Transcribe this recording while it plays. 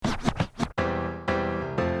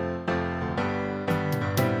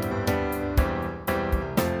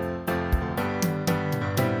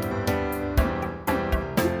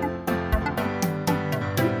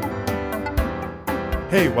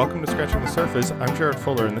Hey, welcome to Scratching the Surface. I'm Jared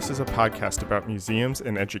Fuller, and this is a podcast about museums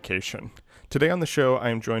and education. Today on the show, I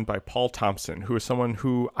am joined by Paul Thompson, who is someone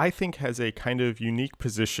who I think has a kind of unique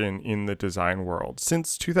position in the design world.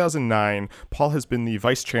 Since 2009, Paul has been the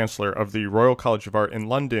Vice Chancellor of the Royal College of Art in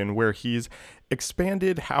London, where he's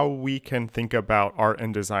expanded how we can think about art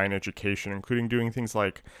and design education, including doing things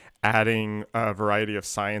like adding a variety of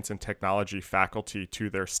science and technology faculty to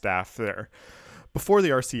their staff there. Before the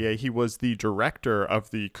RCA, he was the director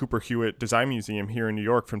of the Cooper Hewitt Design Museum here in New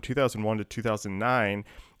York from 2001 to 2009.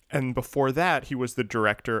 And before that, he was the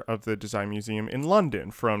director of the Design Museum in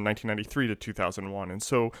London from 1993 to 2001. And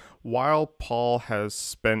so while Paul has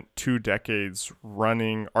spent 2 decades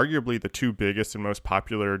running arguably the 2 biggest and most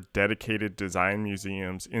popular dedicated design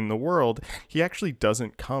museums in the world, he actually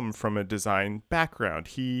doesn't come from a design background.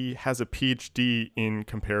 He has a PhD in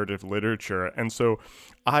comparative literature. And so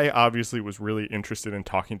I obviously was really interested in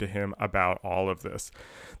talking to him about all of this.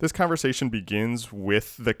 This conversation begins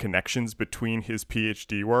with the connections between his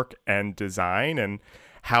PhD work and design and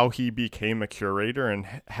how he became a curator and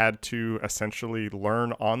had to essentially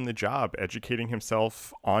learn on the job, educating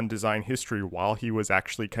himself on design history while he was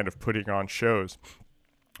actually kind of putting on shows.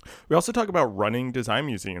 We also talk about running design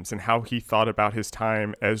museums and how he thought about his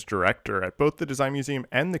time as director at both the Design Museum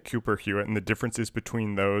and the Cooper Hewitt and the differences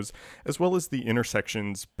between those, as well as the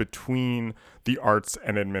intersections between the arts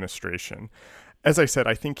and administration. As I said,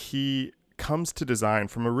 I think he comes to design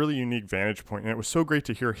from a really unique vantage point, and it was so great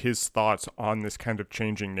to hear his thoughts on this kind of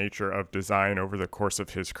changing nature of design over the course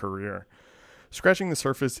of his career. Scratching the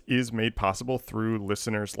Surface is made possible through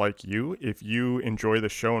listeners like you. If you enjoy the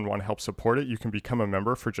show and want to help support it, you can become a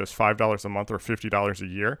member for just $5 a month or $50 a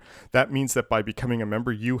year. That means that by becoming a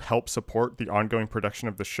member, you help support the ongoing production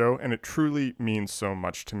of the show, and it truly means so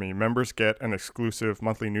much to me. Members get an exclusive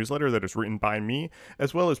monthly newsletter that is written by me,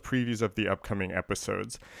 as well as previews of the upcoming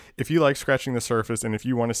episodes. If you like Scratching the Surface and if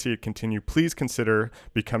you want to see it continue, please consider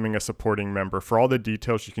becoming a supporting member. For all the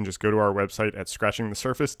details, you can just go to our website at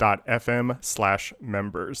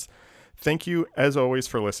scratchingthesurface.fm/members. Thank you, as always,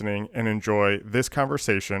 for listening, and enjoy this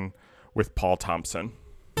conversation with Paul Thompson.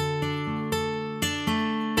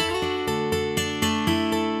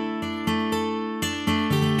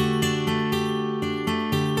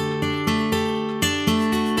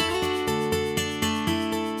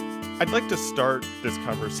 I'd like to start this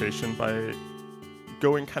conversation by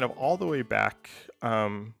going kind of all the way back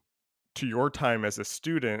to your time as a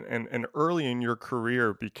student and early in your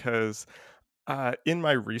career, because in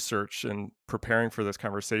my research and preparing for this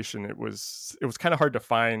conversation, it was kind of hard to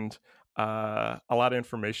find a lot of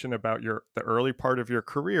information about the early part of your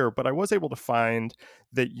career, but I was able to find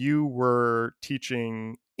that you were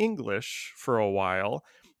teaching English for a while,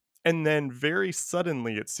 and then very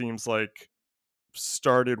suddenly, it seems like,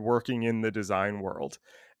 started working in the design world.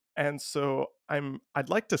 And so I'd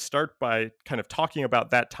like to start by kind of talking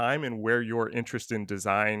about that time and where your interest in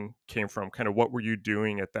design came from. Kind of what were you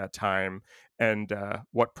doing at that time, and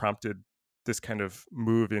what prompted this kind of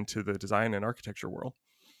move into the design and architecture world?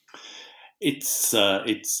 It's a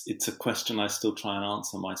question I still try and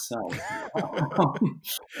answer myself.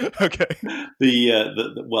 Okay.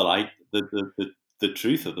 The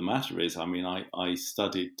truth of the matter is, I mean, I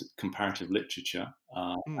studied comparative literature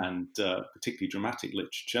Mm. and particularly dramatic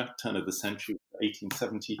literature, turn of the century,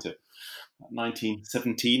 1870 to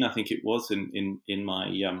 1917, I think it was, in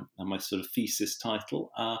my sort of thesis title,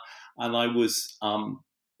 and I was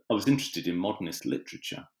interested in modernist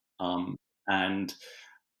literature, and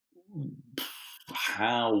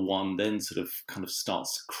how one then sort of kind of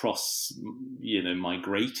starts cross,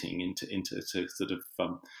 migrating into sort of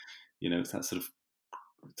that sort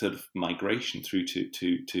of migration through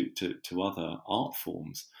to other art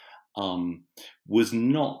forms, was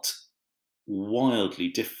not wildly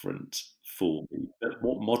different for me. But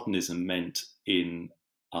what modernism meant in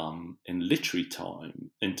literary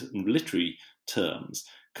in literary terms,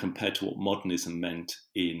 compared to what modernism meant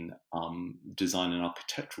in design and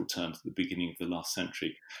architectural terms at the beginning of the last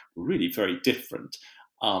century, were really very different.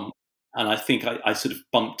 And I think I sort of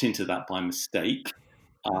bumped into that by mistake,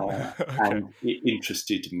 Okay. and it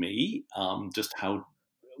interested me, just how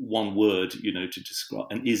one word, to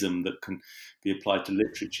describe an ism that can be applied to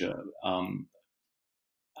literature,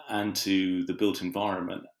 and to the built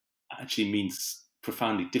environment, actually means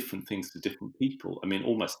profoundly different things to different people. I mean,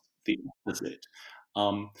 almost the opposite.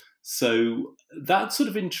 Um, so that sort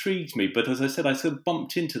of intrigued me. But as I said, I sort of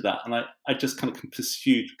bumped into that, and I just kind of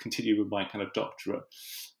continued with my kind of doctorate,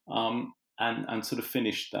 and sort of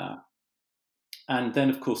finished that. And then,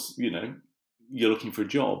 of course, you're looking for a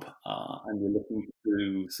job, and you're looking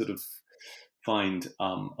to sort of find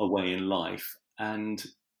a way in life. and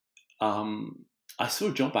I saw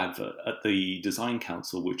a job advert at the Design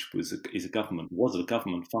Council, which was a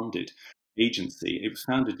government funded agency. It was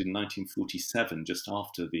founded in 1947, just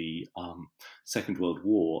after the Second World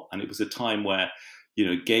War, and it was a time where,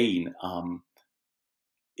 again,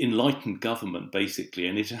 enlightened government basically,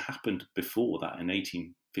 and it had happened before that in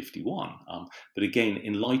 1851. But again,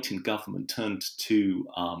 enlightened government turned to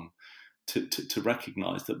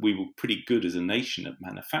recognise that we were pretty good as a nation at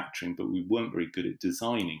manufacturing, but we weren't very good at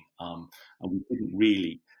designing, and we didn't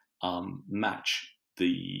really match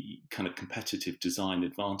the kind of competitive design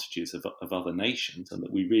advantages of other nations, and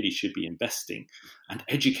that we really should be investing and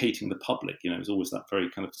educating the public. It was always that very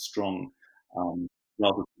kind of strong, um,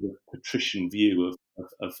 rather sort of patrician view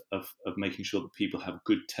of making sure that people have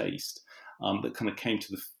good taste, that kind of came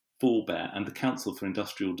to the forebear, and the Council for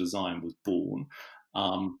Industrial Design was born.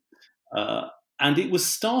 Um, uh, and it was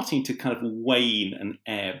starting to kind of wane and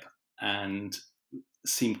ebb and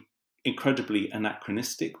seem incredibly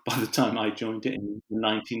anachronistic by the time I joined it in the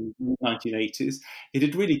 1980s. It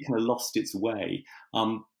had really kind of lost its way,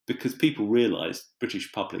 because people realised,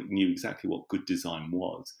 British public knew exactly what good design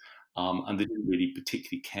was, and they didn't really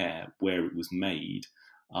particularly care where it was made.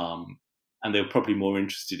 Um, and they were probably more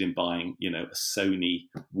interested in buying, a Sony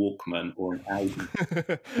Walkman or an Audi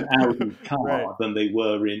Right. car than they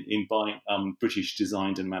were in buying British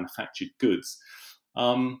designed and manufactured goods.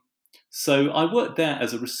 Um, so I worked there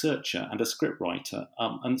as a researcher and a scriptwriter,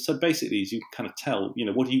 and so basically, as you can kind of tell,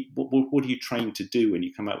 what are you trained to do when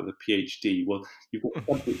you come out with a PhD? Well, you've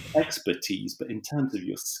got subject expertise, but in terms of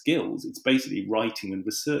your skills, it's basically writing and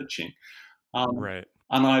researching. Um, Right.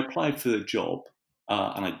 and I applied for the job,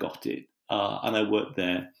 and I got it, and I worked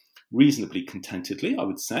there reasonably contentedly. I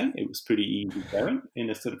would say it was pretty easy going in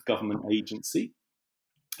a sort of government agency.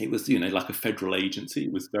 It was, like a federal agency.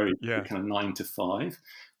 It was very Yeah. kind of 9 to 5,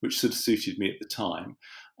 which sort of suited me at the time.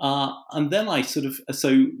 And then I sort of,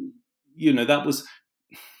 that was,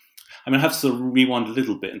 I mean, I have to sort of rewind a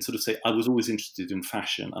little bit and sort of say I was always interested in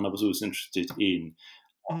fashion, and I was always interested in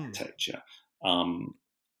Mm. architecture. Um,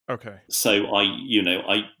 Okay. so I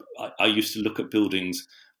used to look at buildings,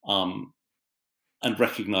 um, and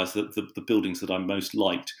recognise that the buildings that I most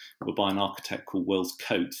liked were by an architect called Wells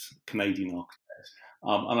Coates, Canadian architect.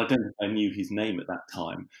 And I don't think I knew his name at that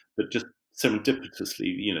time, but just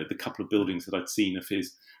serendipitously, the couple of buildings that I'd seen of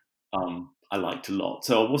his, I liked a lot.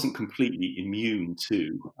 So I wasn't completely immune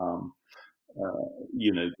to,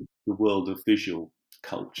 the world of visual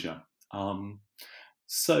culture.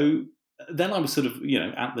 So then I was sort of,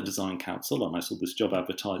 at the Design Council, and I saw this job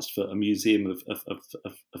advertised for a museum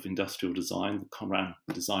of industrial design, the Conran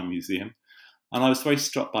Design Museum. And I was very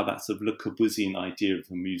struck by that sort of Le Corbusian idea of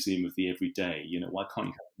a museum of the everyday. Why can't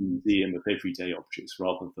you have a museum of everyday objects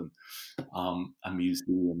rather than a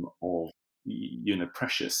museum of,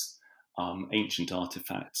 precious ancient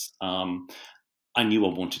artifacts? I knew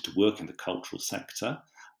I wanted to work in the cultural sector.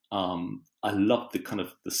 I loved the kind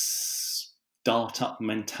of the startup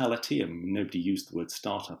mentality. I mean, nobody used the word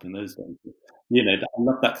startup in those days. But, I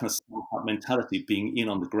love that kind of startup mentality, being in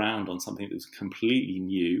on the ground on something that was completely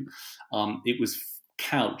new. It was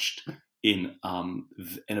couched in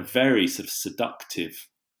a very sort of seductive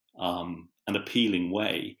and appealing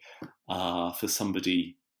way, for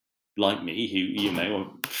somebody like me, who,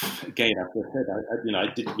 again, as I said, I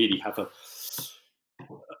didn't really have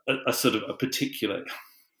a sort of a particular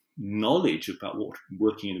knowledge about what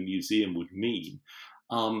working in a museum would mean.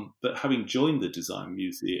 But having joined the Design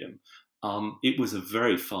Museum, it was a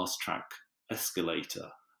very fast track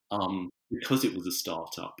escalator, because it was a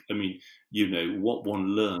startup. I mean, what one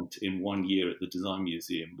learnt in 1 year at the Design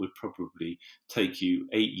Museum would probably take you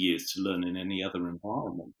 8 years to learn in any other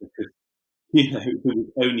environment, because there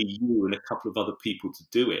was only you and a couple of other people to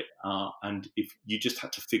do it, and if you just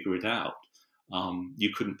had to figure it out,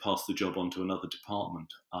 you couldn't pass the job on to another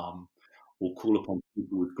department, or call upon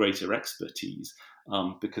people with greater expertise,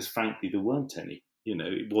 because frankly there weren't any.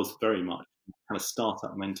 It was very much kind of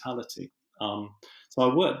startup mentality. So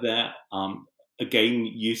I worked there, again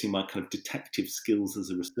using my kind of detective skills as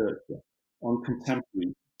a researcher on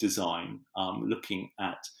contemporary design, looking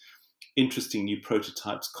at interesting new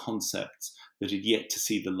prototypes, concepts that had yet to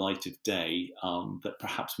see the light of day, that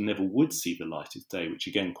perhaps never would see the light of day, which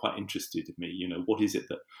again quite interested me. What is it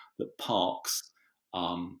that parks,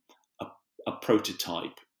 um, a, a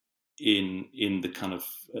prototype in the kind of,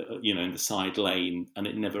 in the side lane, and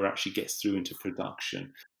it never actually gets through into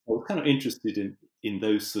production. I was kind of interested in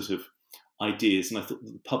those sort of ideas, and I thought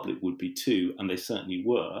that the public would be too, and they certainly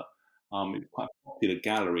were. It was quite a popular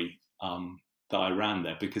gallery, that I ran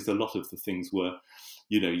there, because a lot of the things were,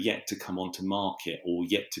 yet to come onto market or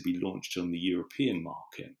yet to be launched on the European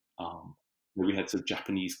market. Where we had some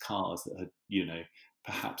Japanese cars that had,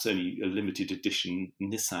 perhaps only a limited edition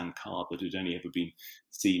Nissan car that had only ever been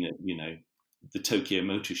seen at, the Tokyo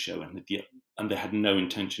Motor Show, and they had no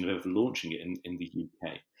intention of ever launching it in the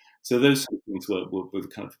UK. So those sort of things were the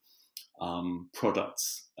kind of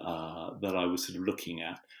products that I was sort of looking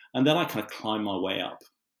at. And then I kind of climbed my way up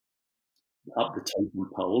the totem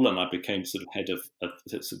pole, and I became sort of head of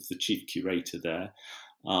sort of the chief curator there.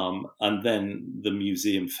 And then the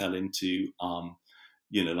museum fell into,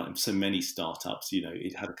 like so many startups,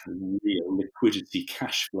 it had a kind of real liquidity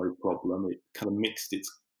cash flow problem. It kind of mixed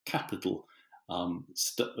its capital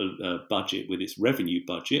budget with its revenue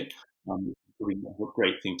budget. Probably not a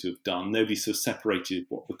great thing to have done. Nobody sort of separated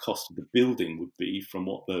what the cost of the building would be from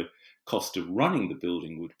what the cost of running the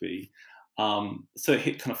building would be. So it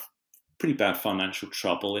hit kind of pretty bad financial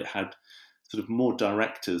trouble. It had sort of more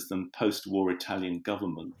directors than post-war Italian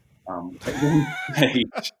government. At one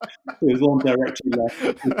stage, there was one director who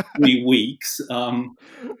left for 3 weeks. Oh,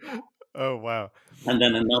 wow. And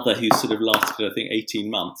then another who sort of lasted, I think,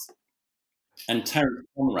 18 months. And Terence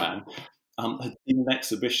Conran had seen an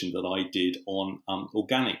exhibition that I did on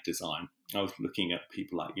organic design. I was looking at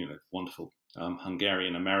people like, wonderful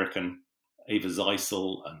Hungarian-American Eva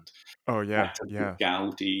Zeisel and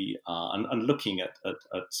Gaudi, and looking at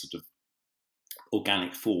sort of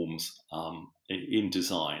organic forms in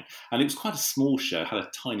design. And it was quite a small show, had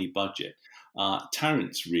a tiny budget.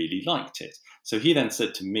 Terence really liked it. So he then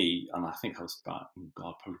said to me, and I think I was probably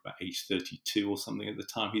about age 32 or something at the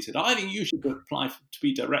time, he said, I think you should apply to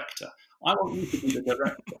be director. I want you to be the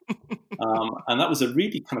director. And that was a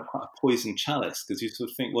really kind of quite a poison chalice, because you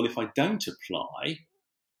sort of think, well, if I don't apply,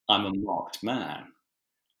 I'm a marked man.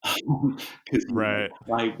 Because right.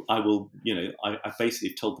 I will, I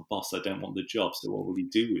basically told the boss I don't want the job, so what will he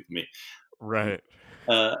do with me? Right.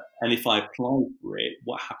 And if I apply for it,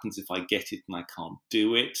 what happens if I get it and I can't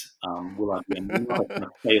do it? Will I be another kind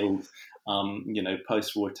of failed,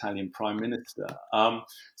 post-war Italian prime minister?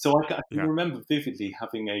 So I can remember vividly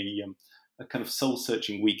having a kind of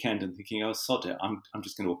soul-searching weekend and thinking, oh, sod it, I'm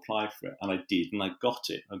just going to apply for it. And I did, and I got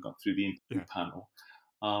it. I got through the interview panel.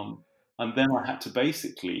 And then I had to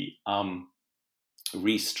basically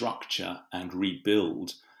restructure and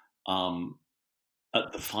rebuild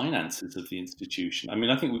the finances of the institution. I mean,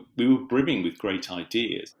 I think we were brimming with great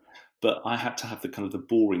ideas, but I had to have the kind of the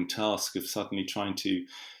boring task of suddenly trying to,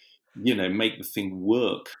 make the thing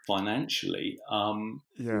work financially. I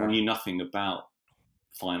knew nothing about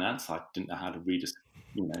finance. I didn't know how to read a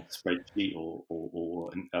spreadsheet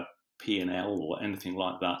or a P&L or anything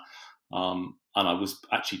like that. And I was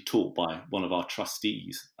actually taught by one of our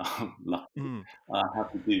trustees, luckily, how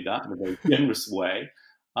to do that in a very generous way.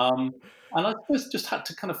 And I suppose just had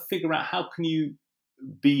to kind of figure out, how can you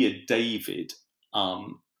be a David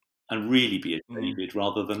and really be a David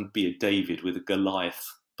rather than be a David with a Goliath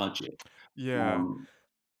budget. Yeah.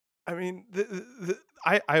 I mean,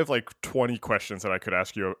 I have like 20 questions that I could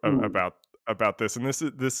ask you about this, and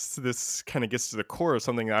this kind of gets to the core of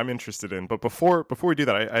something that I'm interested in. But before we do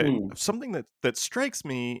that, I something that strikes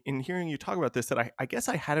me in hearing you talk about this that I guess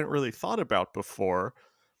I hadn't really thought about before.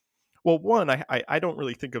 Well, one, I don't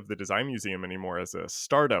really think of the Design Museum anymore as a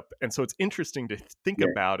startup, and so it's interesting to think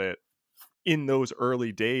about it in those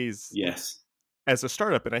early days as a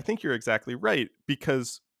startup. And I think you're exactly right,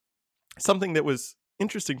 because something that was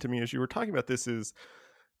interesting to me as you were talking about this is,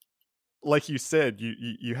 like you said,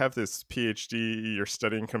 you have this PhD, you're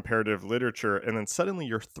studying comparative literature, and then suddenly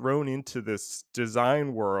you're thrown into this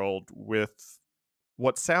design world with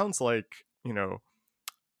what sounds like,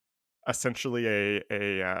 essentially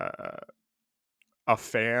a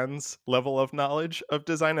fan's level of knowledge of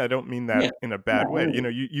design. I don't mean that in a bad way.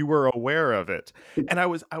 You were aware of it. And I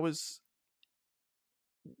was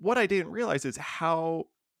what I didn't realize is how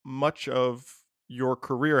much of your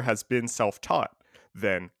career has been self-taught,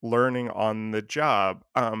 then learning on the job.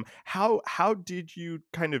 How did you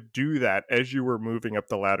kind of do that as you were moving up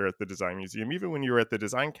the ladder at the Design Museum, even when you were at the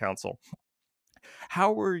Design Council?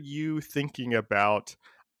 How were you thinking about,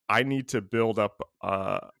 I need to build up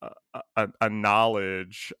a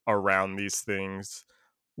knowledge around these things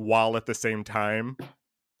while at the same time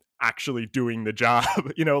actually doing the job,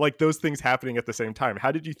 like those things happening at the same time?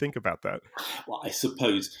 How did you think about that? Well, I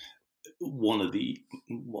suppose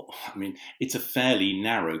it's a fairly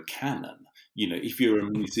narrow canon. If you're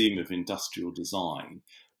a museum of industrial design,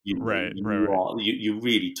 you're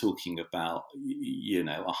really talking about,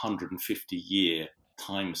 150-year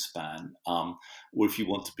time span. Or if you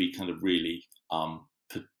want to be kind of really,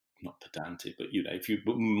 not pedantic, but if you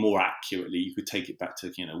more accurately, you could take it back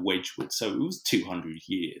to Wedgwood. So it was 200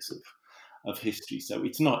 years of history. So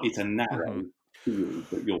it's a narrow field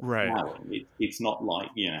that you're Right. plowing. It's not like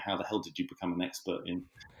how the hell did you become an expert in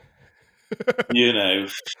you know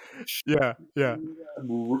Yeah. Yeah.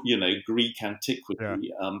 Greek Yeah.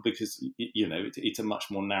 antiquity, because it's a much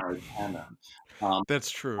more narrow canon. That's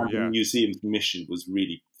true. And the Yeah. museum's mission was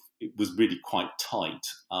really quite tight.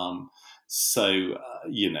 So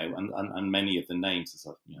and many of the names, as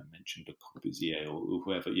I mentioned, Le Corbusier or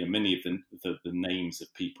whoever, many of the names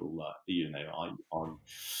of people that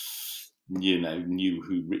I knew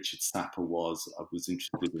who Richard Sapper was. I was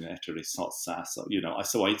interested in Ettore Sottsass.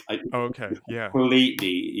 I Okay. Yeah.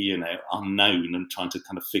 completely unknown and trying to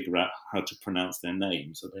kind of figure out how to pronounce their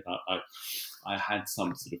names. I mean, I had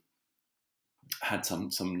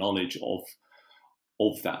some knowledge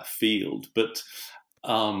of that field, but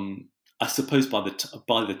I suppose by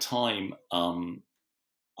the time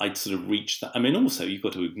I'd sort of reached that, I mean, also you've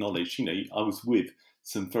got to acknowledge, I was with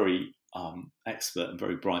some very expert and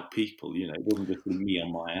very bright people. It wasn't just me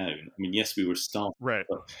on my own. I mean, yes, we were staff, Right.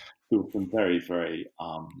 but there were some very, very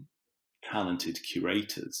talented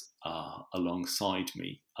curators alongside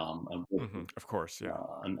me, Of course. Yeah.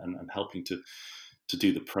 and helping to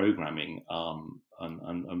do the programming,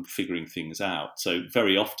 and figuring things out. So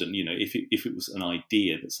very often, if it was an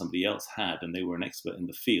idea that somebody else had and they were an expert in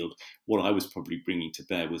the field, what I was probably bringing to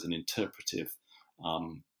bear was an interpretive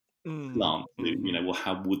slant. Well,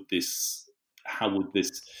 how would this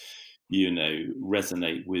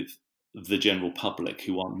resonate with the general public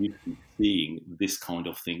who aren't used to seeing this kind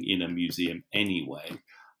of thing in a museum anyway?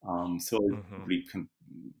 So I was probably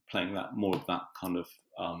playing that more of that kind of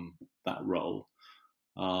that role.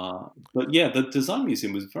 But yeah, the Design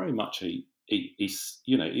Museum was very much it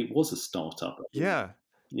was a startup. Yeah.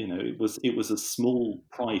 It was a small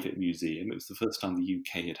private museum. It was the first time the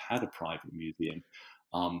UK had a private museum,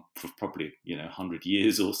 for probably 100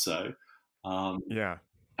 years or so. Yeah.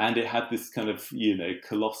 And it had this kind of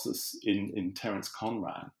colossus in Terence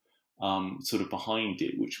Conran, sort of behind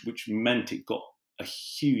it, which meant it got a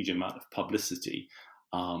huge amount of publicity,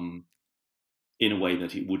 in a way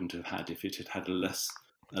that it wouldn't have had if it had had a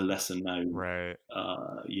lesser known Right.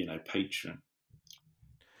 patron.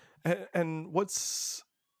 And what's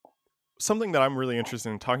something that I'm really interested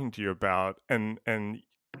in talking to you about, and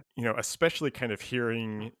especially kind of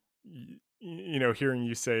hearing hearing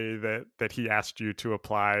you say that he asked you to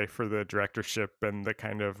apply for the directorship, and the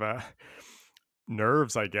kind of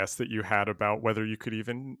nerves, I guess, that you had about whether you could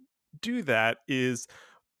even do that, is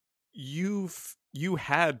you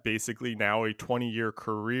had basically now a 20-year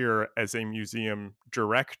career as a museum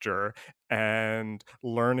director and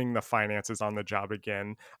learning the finances on the job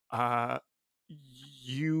again.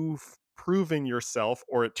 You've proven yourself,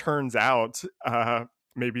 or it turns out,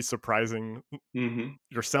 maybe surprising Mm-hmm.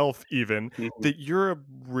 yourself even, Mm-hmm. that you're a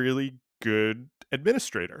really good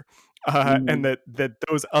administrator, and Mm-hmm. that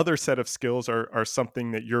those other set of skills are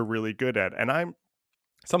something that you're really good at. And I'm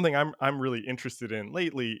really interested in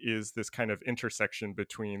lately is this kind of intersection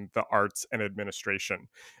between the arts and administration,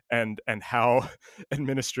 and how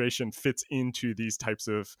administration fits into these types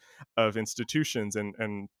of institutions,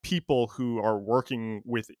 and people who are working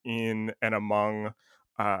within and among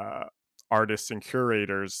uh, artists and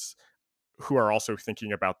curators who are also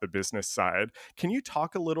thinking about the business side. Can you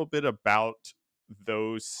talk a little bit about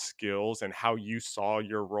those skills and how you saw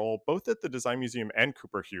your role, both at the Design Museum and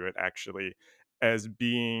Cooper Hewitt, actually, as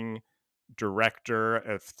being director,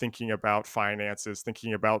 of thinking about finances,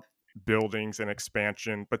 thinking about buildings and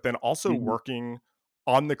expansion, but then also Mm-hmm. working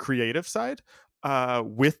on the creative side,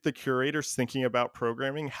 with the curators, thinking about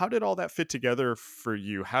programming? How did all that fit together for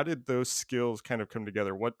you? How did those skills kind of come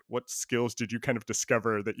together? What skills did you kind of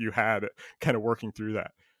discover that you had kind of working through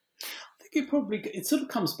that? I think it sort of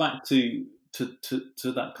comes back to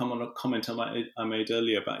that comment I made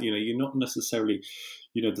earlier about you're not necessarily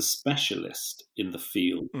the specialist in the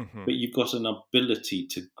field, Hmm. but you've got an ability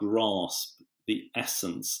to grasp the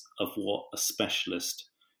essence of what a specialist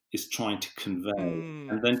is trying to convey,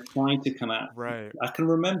 and Mm, then trying to kind of. right. I can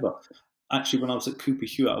remember actually when I was at Cooper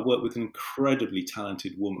Hewitt, I worked with an incredibly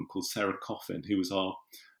talented woman called Sarah Coffin, who was our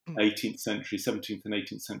Mm. 18th century, 17th and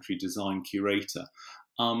 18th century design curator.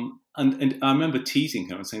 And I remember teasing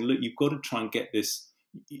her and saying, look, you've got to try and get this,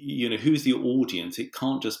 who's the audience? It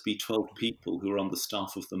can't just be 12 people who are on the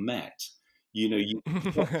staff of the Met. You've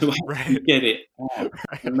got to actually Right. get it out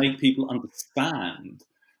and Right. make people understand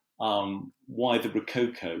why the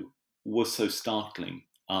Rococo was so startling.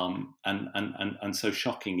 and so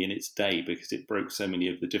shocking in its day because it broke so many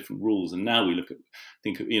of the different rules. And now we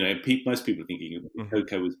think of, most people are thinking of Hmm.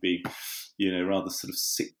 cocoa as being, rather sort of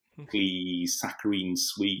sickly, saccharine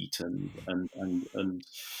sweet, and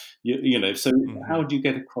So Hmm. how do you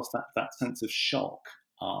get across that sense of shock?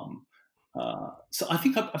 So I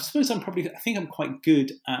suppose I think I'm quite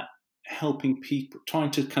good at helping people,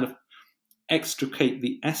 trying to kind of extricate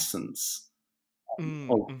the essence of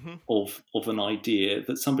Mm-hmm. of an idea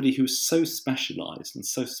that somebody who's so specialized and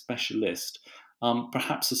so specialist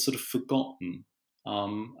perhaps has sort of forgotten,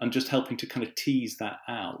 and just helping to kind of tease that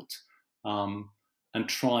out, um, and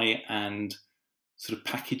try and sort of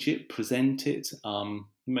package it, present it.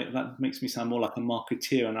 That makes me sound more like a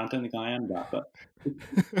marketeer, and I don't think I am that, but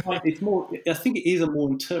it's more. I think it is a more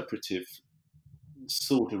interpretive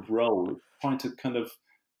sort of role, trying to kind of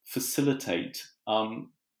facilitate,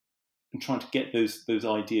 and trying to get those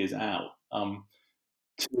ideas out,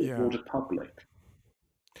 to a Yeah. broader public.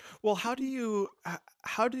 Well, how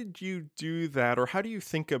did you do that, or how do you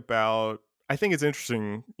think about? I think it's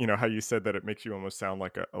interesting, how you said that it makes you almost sound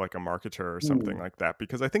like a marketer or something Mm, like that,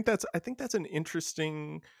 because I think that's an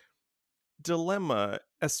interesting dilemma,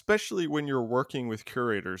 especially when you're working with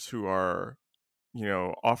curators who are,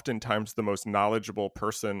 oftentimes the most knowledgeable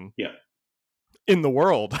person yeah, in the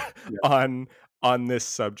world yeah. on this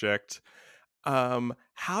subject.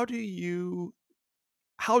 How do you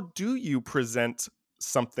present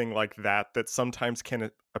something like that sometimes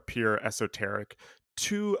can appear esoteric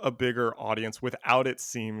to a bigger audience without it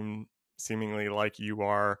seemingly like you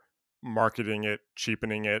are marketing it,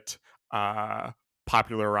 cheapening it, uh,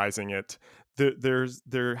 popularizing it?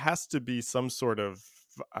 There has to be some sort of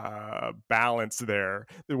balance there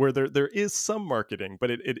where there is some marketing, but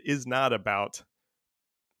it is not about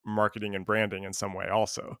marketing and branding in some way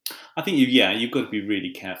also. I think you've got to be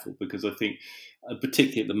really careful because I think,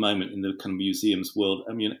 particularly at the moment in the kind of museums world,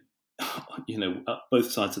 I mean,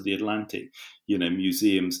 both sides of the Atlantic,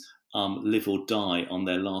 museums live or die on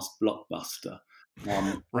their last blockbuster,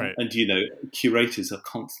 Right. and curators are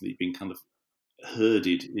constantly being kind of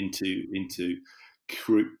herded into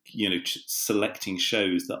selecting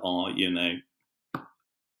shows that are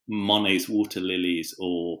Monet's Water Lilies,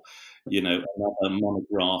 or another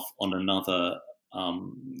monograph on another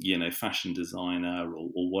fashion designer,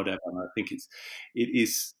 or whatever. And I think it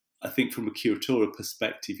is. I think from a curatorial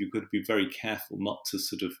perspective, you've got to be very careful not to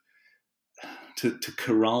sort of to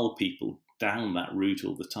corral people down that route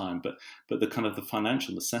all the time. But the kind of the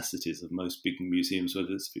financial necessities of most big museums,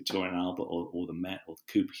 whether it's Victoria and Albert, or the Met, or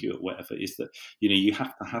the Cooper Hewitt, whatever, is that you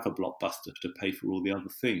have to have a blockbuster to pay for all the other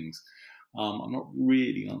things. I'm not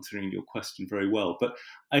really answering your question very well, but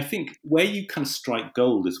I think where you kind of strike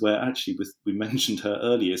gold is where actually we mentioned her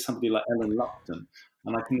earlier, somebody like Ellen Lupton.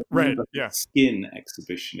 And I can Right. remember the Yeah. Skin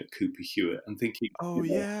exhibition at Cooper Hewitt and thinking, Oh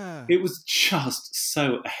yeah. it was just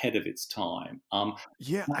so ahead of its time.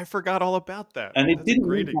 Yeah, I forgot all about that. And it That's a didn't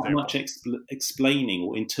great need that much example. explaining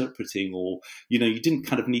or interpreting, or you didn't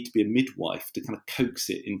kind of need to be a midwife to kind of coax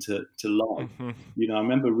it into life. Mhm. I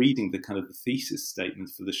remember reading the kind of the thesis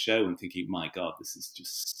statements for the show and thinking, my God, this is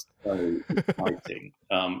just so exciting.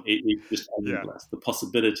 It's just Yeah. endless. The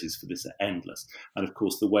possibilities for this are endless. And of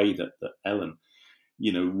course, the way that Ellen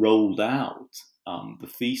rolled out the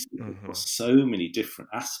thesis Mhm. across so many different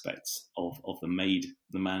aspects of the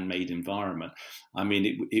man-made environment. I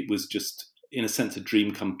mean, it was just, in a sense, a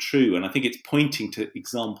dream come true. And I think it's pointing to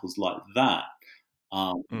examples like that,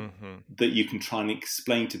 um, Mhm. that you can try and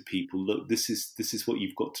explain to people. Look, this is what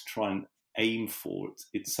you've got to try and aim for.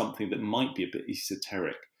 It's something that might be a bit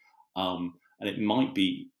esoteric, and it might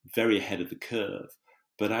be very ahead of the curve,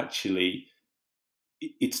 but actually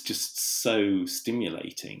it's just so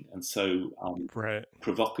stimulating and so Right.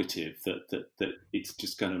 provocative that it's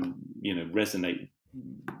just going to resonate.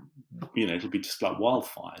 It'll be just like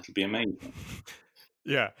wildfire. It'll be amazing.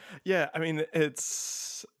 Yeah. Yeah, I mean,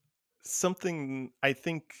 it's something. I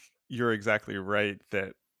think you're exactly right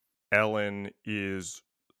that Ellen is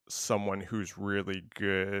someone who's really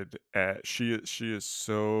good at she is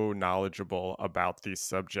so knowledgeable about these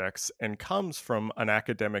subjects and comes from an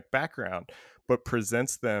academic background, but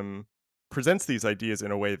presents these ideas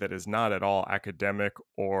in a way that is not at all academic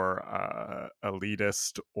or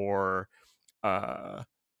elitist or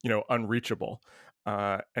unreachable.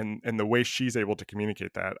 And the way she's able to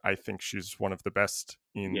communicate that, I think she's one of the best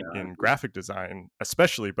Yeah, in graphic design,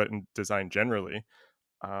 especially, but in design generally.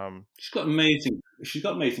 Um, she's got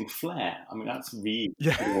amazing flair. I mean, that's really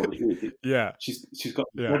yeah, what it is. yeah, She's got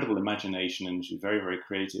yeah, incredible imagination, and she's very, very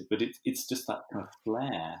creative. But it's just that kind of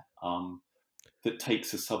flair, that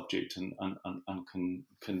takes a subject and can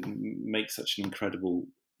make such an incredible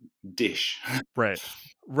dish. Right.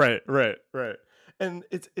 Right. And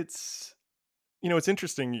it's it's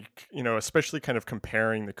interesting, especially kind of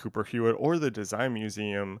comparing the Cooper Hewitt or the Design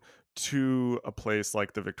Museum to a place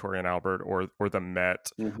like the Victoria and Albert or the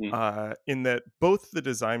Met, Hmm. in that both the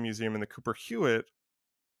Design Museum and the Cooper Hewitt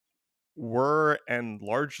were and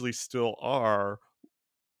largely still are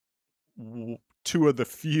two of the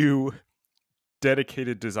few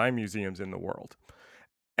dedicated design museums in the world.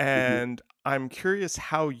 Hmm. And I'm curious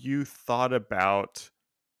how you thought about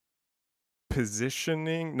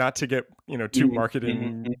positioning, not to get, too Hmm. Hmm.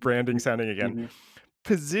 marketing branding sounding again, Hmm.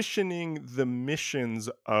 positioning the missions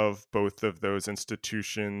of both of those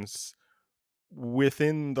institutions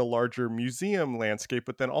within the larger museum landscape,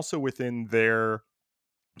 but then also within their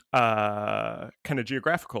kind of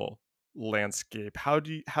geographical landscape. How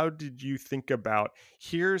did you think about,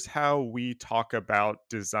 here's how we talk about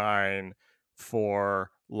design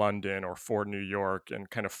for London or for New York and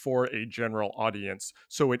kind of for a general audience,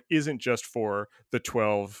 so it isn't just for the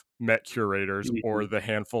 12 Met curators or the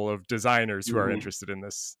handful of designers who are Hmm. interested in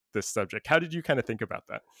this subject? How did you kind of think about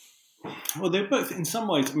that? Well, they're both in some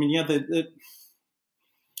ways. I mean, yeah, the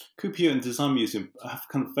Cooper and Design Museum have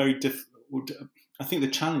kind of very different. I think the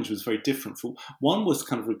challenge was very different. For one was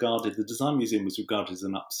kind of regarded, the Design Museum was regarded as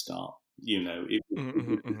an upstart. It was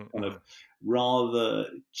Mhm, this mhm, kind of mhm.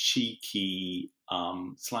 rather cheeky,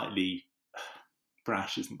 slightly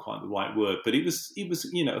brash isn't quite the right word, but it was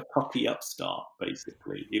a cocky upstart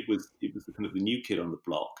basically. It was the kind of the new kid on the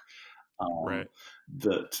block, um, Right.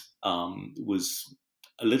 that was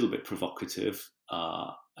a little bit provocative,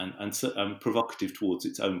 and provocative towards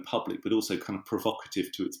its own public, but also kind of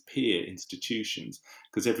provocative to its peer institutions.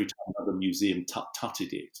 Because every time another museum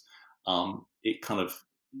tutted it, it kind of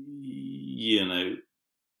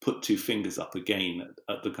put two fingers up again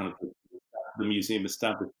at the kind of the museum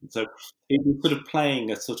establishment. So it was sort of playing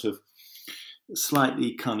a sort of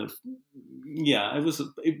slightly kind of, yeah,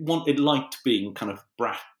 it liked being kind of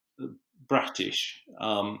bratish.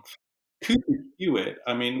 Cooper Hewitt,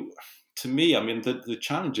 I mean, to me, I mean, the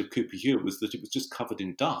challenge of Cooper Hewitt was that it was just covered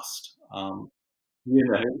in dust. You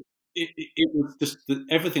know, it was just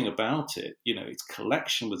everything about it. Its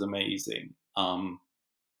collection was amazing,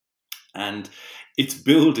 and its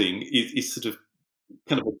building is sort of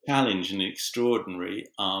kind of a challenge and extraordinary,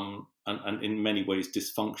 and in many ways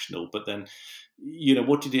dysfunctional. But then,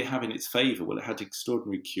 what did it have in its favour? Well, it had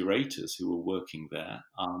extraordinary curators who were working there,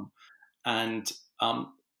 and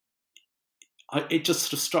um, it just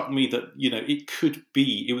sort of struck me that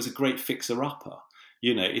it was a great fixer-upper.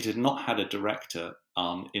 It had not had a director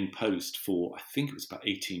in post for, I think it was about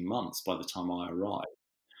 18 months by the time I arrived,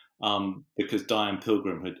 because Diane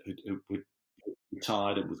Pilgrim had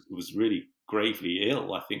retired and was really gravely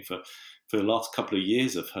ill, I think, for the last couple of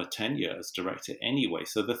years of her tenure as director anyway.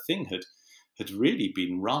 So the thing had really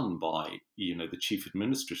been run by the chief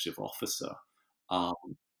administrative officer, um,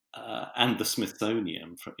 and the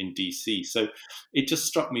Smithsonian in DC. So it just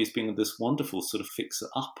struck me as being this wonderful sort of fixer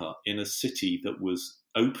upper in a city that was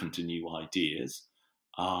open to new ideas,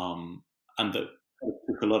 um, and that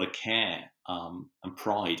took a lot of care, and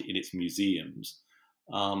pride in its museums.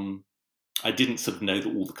 Um, I didn't sort of know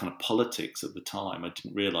that all the kind of politics at the time. I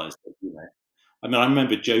didn't realise that. I mean, I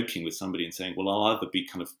remember joking with somebody and saying, "Well, I'll either be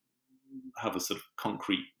kind of have a sort of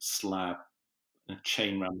concrete slab and a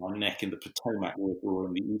chain around my neck in the Potomac River or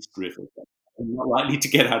in the East River. I'm not likely to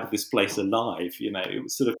get out of this place alive." It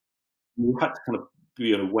was sort of, you had to kind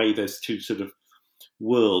of weigh those two sort of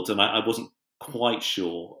worlds, and I wasn't quite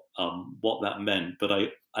sure what that meant. But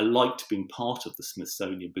I liked being part of the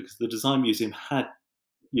Smithsonian because the Design Museum had,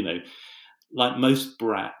 you know, like most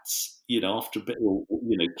brats, after a bit, or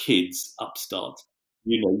kids, upstarts,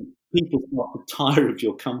 people start to tire of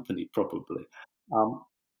your company probably. Um,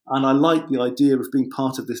 and I like the idea of being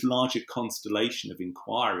part of this larger constellation of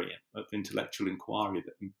inquiry, of intellectual inquiry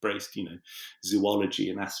that embraced, zoology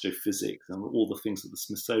and astrophysics and all the things that the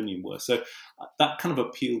Smithsonian were. So that kind of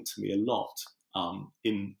appealed to me a lot,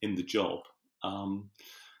 in the job. Um,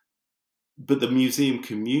 but the museum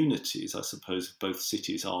communities, I suppose, of both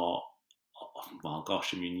cities are, well,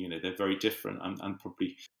 gosh, I mean, they're very different, and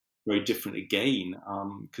probably very different again,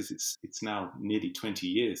 because it's now nearly 20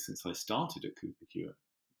 years since I started at Cooper Hewitt.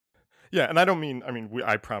 Yeah, and I don't mean, I mean,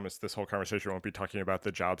 I promise this whole conversation won't be talking about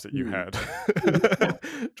the jobs that you Mm.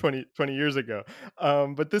 had 20 years ago.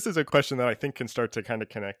 But this is a question that I think can start to kind of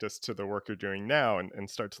connect us to the work you're doing now, and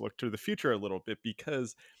start to look to the future a little bit,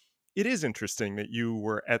 because it is interesting that you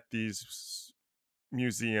were at these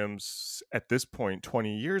museums at this point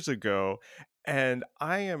 20 years ago. And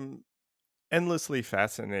I am endlessly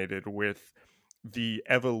fascinated with the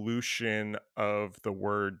evolution of the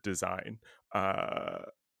word design uh,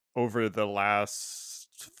 over the last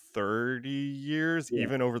 30 years, Yeah,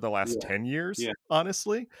 even over the last yeah, 10 years, yeah.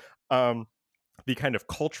 honestly. Um, the kind of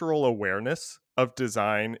cultural awareness of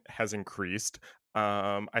design has increased.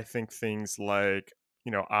 I think things like,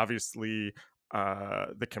 obviously,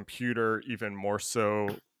 the computer, even more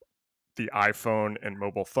so the iPhone and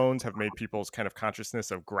mobile phones, have made people's kind of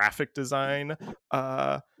consciousness of graphic design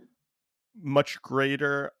uh, much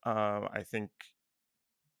greater. I think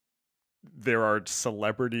there are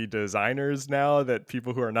celebrity designers now that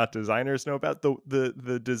people who are not designers know about.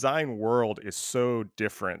 The design world is so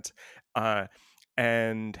different, uh,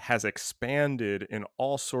 and has expanded in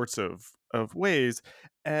all sorts of ways.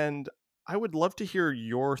 And I would love to hear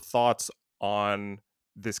your thoughts on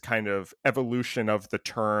this kind of evolution of the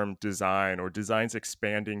term design, or design's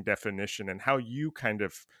expanding definition, and how you kind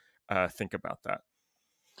of think about that.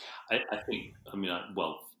 I think, I mean,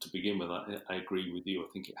 well, to begin with, I agree with you. I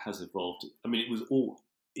think it has evolved. I mean, it was all,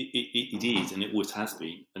 it is, and it always has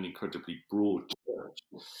been an incredibly broad church.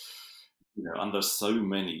 And there's so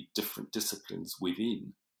many different disciplines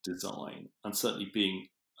within design, and certainly being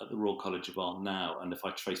at the Royal College of Art now, and if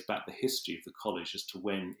I trace back the history of the college as to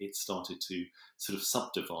when it started to sort of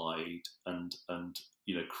subdivide and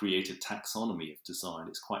create a taxonomy of design,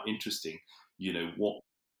 it's quite interesting. What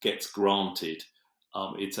gets granted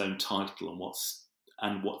its own title,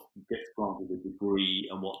 and what gets granted a degree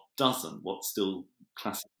and what doesn't, what's still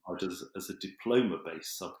classified as a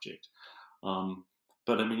diploma-based subject.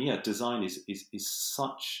 But I mean, yeah, design is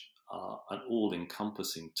such an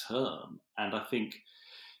all-encompassing term, and I think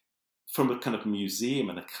from a kind of museum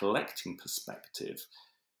and a collecting perspective,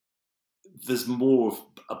 there's more of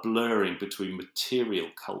a blurring between material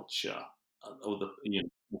culture, or the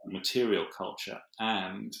material culture,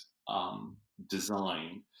 and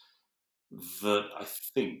design, that I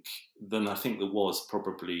think there was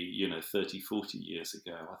probably 30, 40 years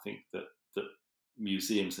ago. I think that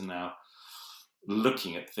museums are now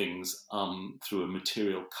looking at things through a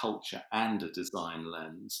material culture and a design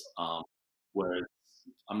lens, whereas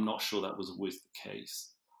I'm not sure that was always the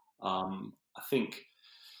case. I think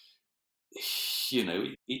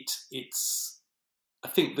it's I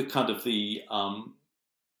think the kind of the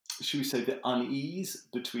should we say the unease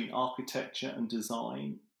between architecture and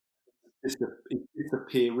design is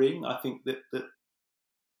disappearing. I think that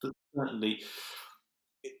certainly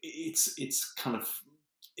it's kind of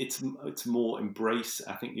it's more embrace.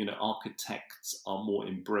 I think architects are more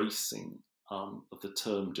embracing of the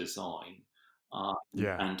term design, uh,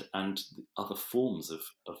 Yeah. and other forms of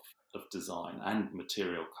design and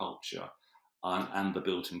material culture, and the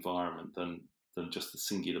built environment than just the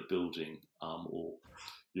singular building, or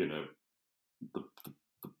you know the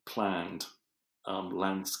planned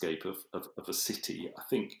landscape of a city. I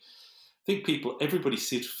think everybody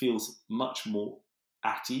feels much more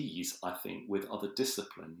at ease, I think, with other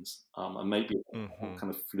disciplines, and maybe a Hmm.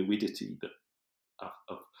 kind of fluidity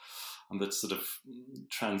of and that sort of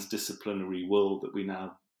transdisciplinary world that we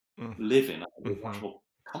now live in. We're Hmm. much more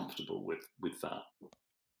comfortable with that.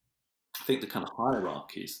 I think the kind of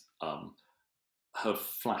hierarchies have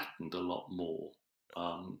flattened a lot more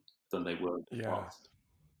than they were in the Yeah. past.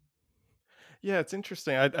 Yeah, it's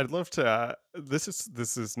interesting. I'd love to. This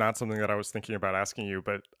is not something that I was thinking about asking you,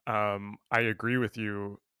 but I agree with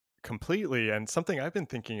you completely. And something I've been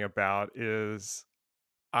thinking about is,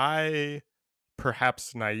 I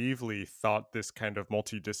perhaps naively thought this kind of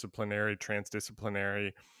multidisciplinary,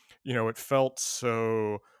 transdisciplinary, it felt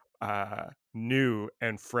so new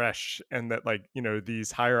and fresh, and that, like,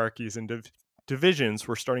 these hierarchies and divisions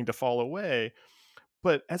were starting to fall away.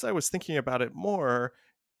 But as I was thinking about it more,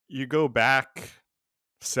 you go back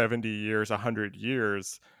 70 years, 100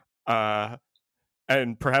 years, uh,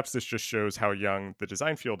 and perhaps this just shows how young the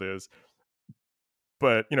design field is.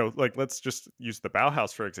 But, like, let's just use the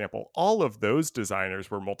Bauhaus, for example. All of those designers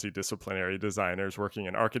were multidisciplinary designers working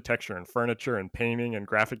in architecture and furniture and painting and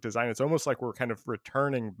graphic design. It's almost like we're kind of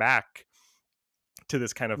returning back to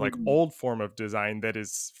this kind of like Mm. old form of design that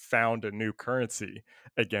is found a new currency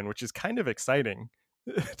again, which is kind of exciting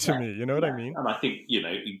to Yeah, me. You know what I yeah, mean? and I think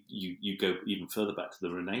you go even further back to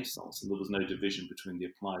the Renaissance, and there was no division between the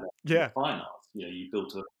applied arts and the Yeah. fine arts. You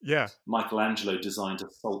built a Yeah. Michelangelo designed a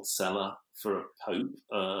salt cellar for a pope,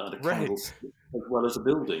 and a Right. candlestick, as well as a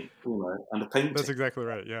building, and a painting. That's exactly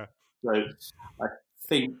right. Yeah. So I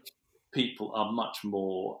think people are much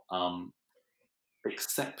more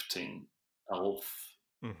accepting of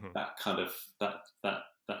Hmm. that kind of that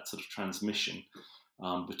sort of transmission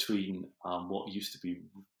between what used to be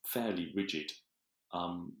fairly rigid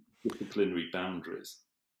disciplinary boundaries.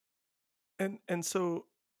 And so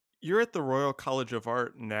you're at the Royal College of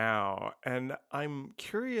Art now, and I'm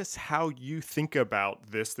curious how you think about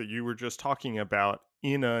this that you were just talking about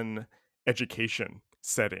in an education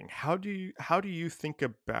setting. How do you think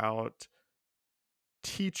about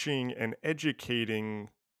teaching and educating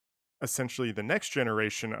essentially the next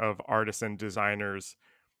generation of artists and designers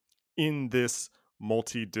in this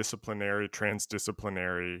multidisciplinary,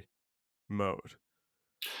 transdisciplinary mode?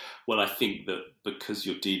 Well, I think that because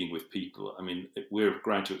you're dealing with people, I mean, we're a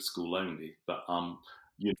graduate school only, but Right,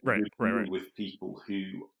 you're right, dealing right. with people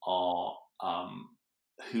who are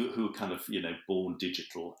who are kind of born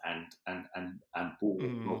digital and born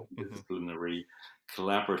Mm-hmm. multidisciplinary,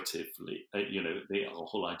 collaboratively. The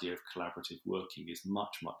whole idea of collaborative working is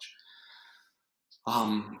much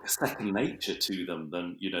second nature to them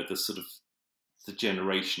than the sort of the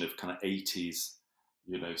generation of kind of 80s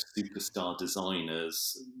superstar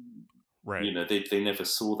designers. Right, They never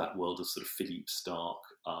saw that world of sort of Philippe Stark,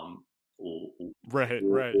 or, or right, or,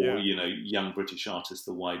 right. or Yeah. young British artists,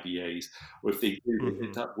 the YBAs, or if they do,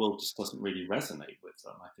 Mm-hmm. that world just doesn't really resonate with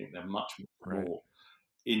them. I think they're much Right. more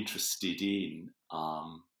interested in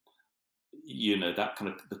that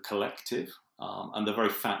kind of the collective, and the very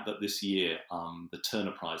fact that this year the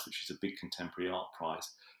Turner Prize, which is a big contemporary art prize,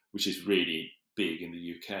 which is really big in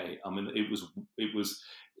the UK. I mean,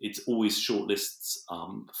 it's always shortlists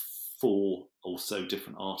four or so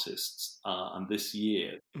different artists, and this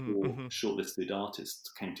year four Mm-hmm. shortlisted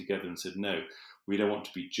artists came together and said, no, we don't want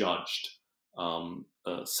to be judged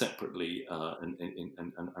separately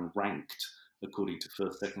and ranked according to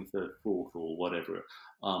first, second, third, fourth, or whatever.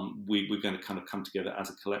 We're going to kind of come together as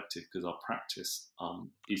a collective because our practice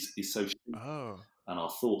is so Oh. and our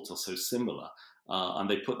thoughts are so similar. And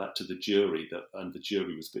they put that to the jury, and the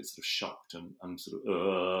jury was a bit sort of shocked and sort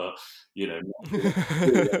of, not sure what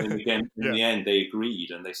to do. And then again, in Yeah. the end, they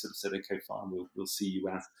agreed and they sort of said, okay, fine, we'll see you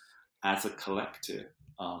as a collective.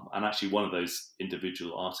 And actually, one of those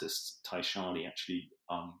individual artists, Taishani, actually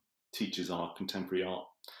teaches on our contemporary art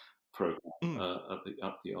program Mm.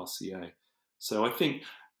 at the RCA. So I think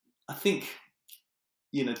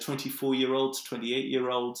 24-year-olds,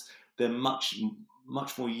 28-year-olds, they're much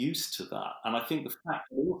more used to that. And I think the fact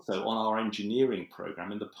also on our engineering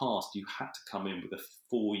program in the past, you had to come in with a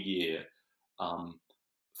 4-year um,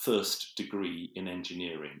 first degree in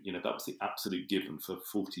engineering. That was the absolute given for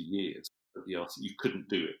 40 years at the RCA. You couldn't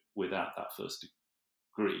do it without that first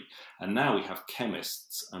degree. And now we have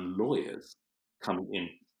chemists and lawyers coming in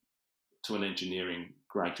to an engineering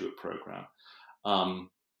graduate program. Um,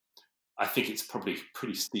 I think it's probably a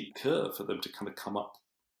pretty steep curve for them to kind of come up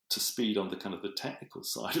to speed on the kind of the technical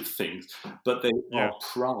side of things, but they Yeah. are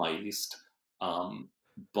prized um,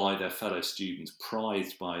 by their fellow students,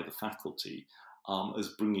 prized by the faculty as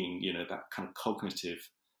bringing that kind of cognitive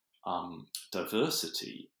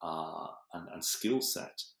diversity and skill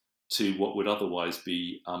set to what would otherwise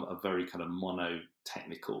be a very kind of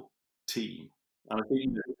mono-technical team. And I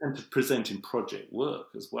think they tend to present in project work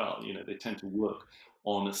as well. They tend to work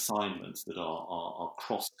on assignments that are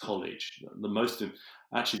cross college. The most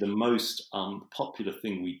popular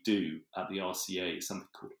thing we do at the RCA is something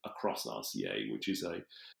called Across RCA, which is a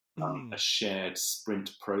Mm. shared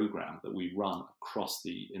sprint program that we run across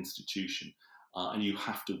the institution, and you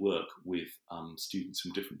have to work with students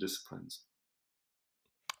from different disciplines.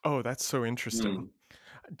 Oh, that's so interesting.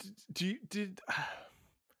 Mm. Do you did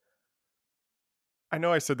I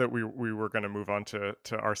know I said that we were going to move on to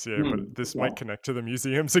RCA, but Mm. this might Yeah. connect to the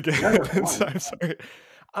museums again. No, that's So fine. I'm sorry.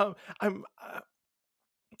 I'm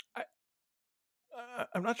I,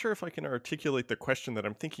 I'm not sure if I can articulate the question that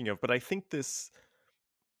I'm thinking of, but I think there's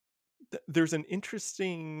an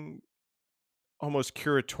interesting, almost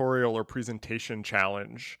curatorial or presentation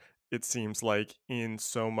challenge. It seems like in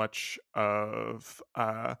so much of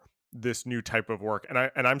this new type of work,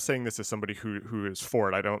 and I'm saying this as somebody who is for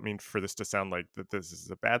it. I don't mean for this to sound like that this is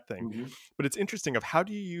a bad thing, Hmm. but it's interesting of how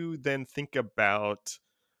do you then think about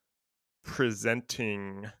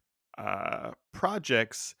presenting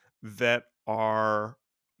projects that are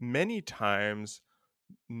many times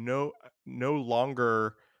no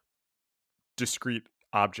longer discrete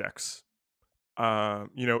objects.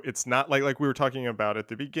 It's not like we were talking about at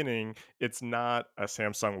the beginning, it's not a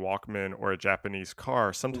Samsung Walkman or a Japanese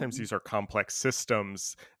car. Sometimes Hmm. these are complex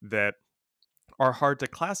systems that are hard to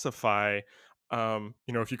classify.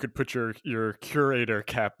 If you could put your curator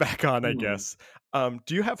cap back on, I Hmm. guess.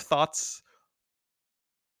 Do you have thoughts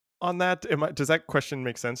on that? Does that question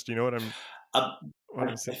make sense? Do you know what I'm Um, what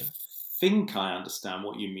I'm I saying? think I understand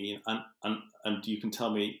what you mean, and you can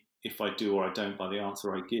tell me if I do or I don't by the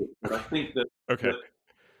answer I give. But I Okay. think that Okay. that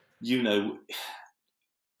you know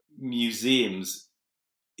museums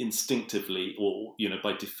instinctively, or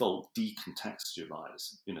by default,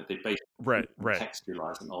 decontextualize. They basically Right.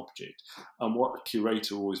 decontextualize an object, and what a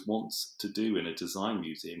curator always wants to do in a design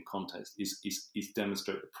museum context is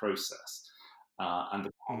demonstrate the process and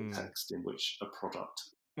the Mm. context in which a product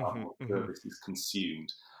Mm-hmm, or mm-hmm. service is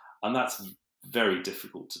consumed, and that's very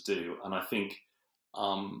difficult to do. And I think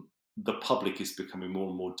the public is becoming more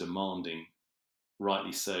and more demanding,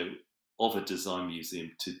 rightly so, of a design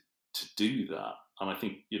museum to do that. And I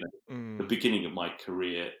think the Mm. beginning of my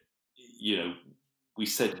career, we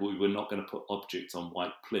said we were not going to put objects on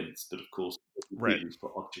white plinths, but of course what we Right. did was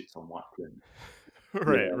put objects on white plinths, and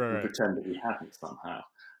Right. pretend that we hadn't somehow.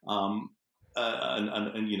 Um,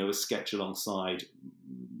 and a sketch alongside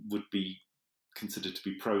would be considered to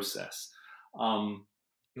be process. Um,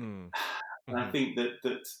 Mm. and I Mm-hmm. think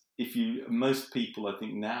that if most people, I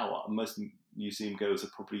think now, most museum goers are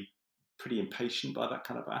probably pretty impatient by that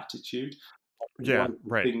kind of attitude. Yeah, One of the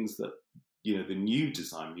right. things that the new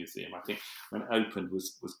design museum, I think, when it opened,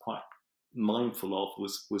 was quite mindful of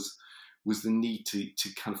was the need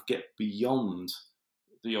to kind of get beyond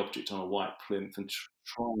the object on a white plinth and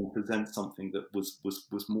try and present something that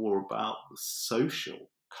was more about the social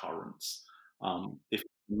currents, if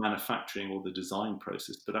manufacturing or the design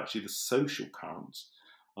process, but actually the social currents,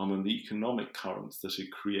 and the economic currents that had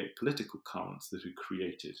create political currents that had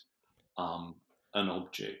created um, an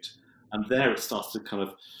object. And there it starts to kind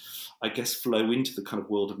of, I guess, flow into the kind of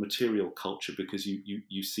world of material culture, because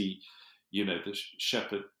you see, the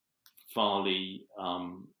Shepard Farley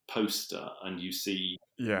poster, and you see,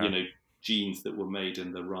 Yeah. jeans that were made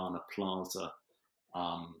in the Rana Plaza,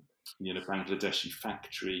 um, Bangladeshi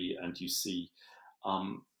factory, and you see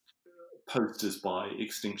um, posters by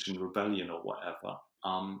Extinction Rebellion or whatever.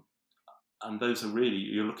 And those are really,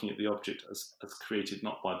 you're looking at the object as created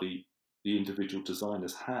not by the individual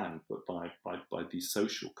designer's hand, but by these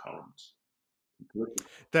social currents.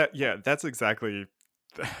 That's exactly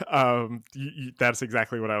that's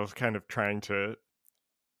exactly what I was kind of trying to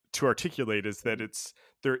articulate, is that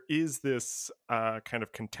there is this kind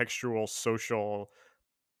of contextual social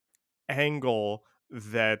angle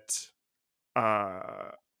that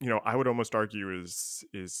I would almost argue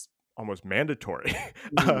is almost mandatory.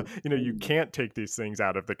 You Mm. can't take these things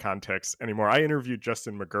out of the context anymore. I interviewed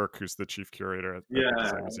Justin McGurk, who's the chief curator at the Yeah,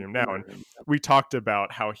 Design Museum now, and we talked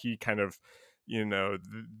about how he kind of,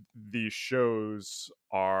 these shows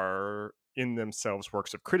are in themselves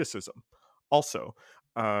works of criticism also.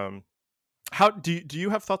 How do you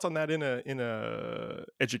have thoughts on that in a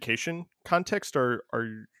education context? Are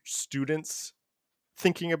students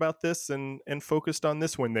thinking about this and focused on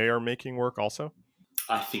this when they are making work also?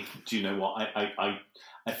 I think. Do you know what?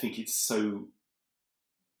 I think it's so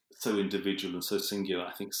individual and so singular.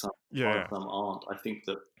 I think Yeah, yeah. some aren't. I think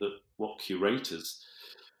that what curators,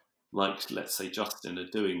 like, let's say, Justin, are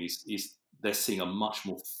doing is they're seeing a much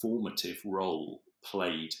more formative role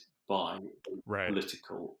played by Right.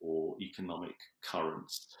 political or economic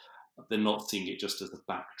currents. They're not seeing it just as a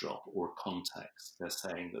backdrop or a context. They're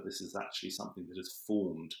saying that this is actually something that has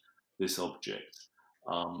formed this object,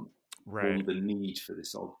 um, Right. formed the need for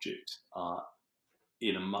this object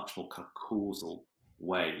in a much more kind of causal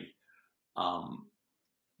way, um,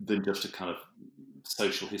 than just a kind of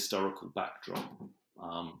social historical backdrop.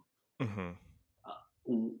 Um, Mhm.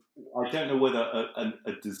 I don't know whether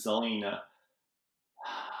a designer.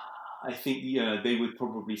 I think they would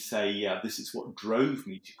probably say, "Yeah, this is what drove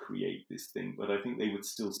me to create this thing," but I think they would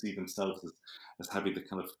still see themselves as having the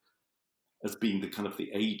kind of as being the kind of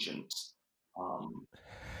the agent, um,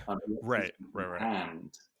 and the Right.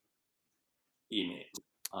 hand in it.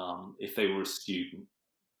 If they were a student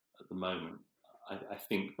at the moment, I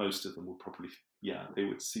think most of them would probably, yeah, they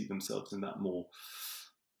would see themselves in that more,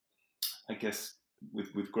 I guess,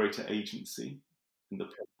 with greater agency in the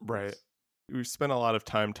Right. process. We've spent a lot of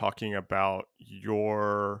time talking about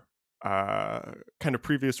your kind of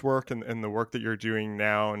previous work and the work that you're doing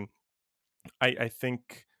now. And I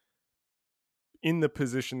think in the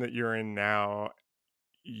position that you're in now,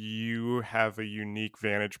 you have a unique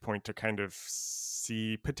vantage point to kind of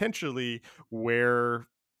see potentially where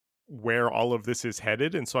all of this is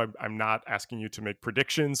headed. And so I'm not asking you to make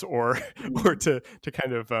predictions or or Mm. to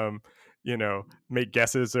kind of make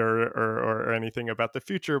guesses or anything about the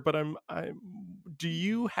future, but I'm do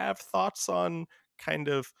you have thoughts on kind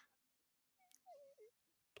of,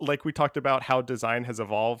 like we talked about, how design has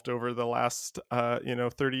evolved over the last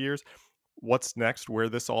 30 years? What's next, where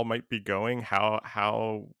this all might be going,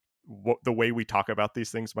 how what the way we talk about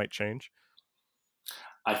these things might change?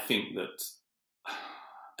 I think that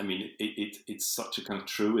I mean, it's such a kind of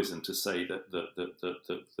truism to say that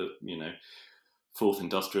fourth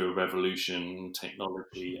industrial revolution,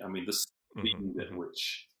 technology. I mean, the Mm-hmm, speed at mm-hmm.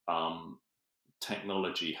 which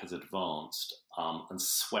technology has advanced and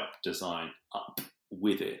swept design up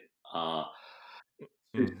with it to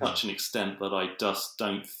Mm-hmm. such an extent that I just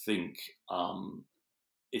don't think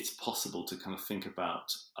it's possible to kind of think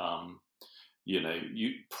about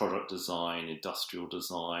product design, industrial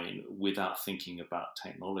design without thinking about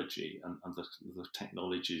technology and the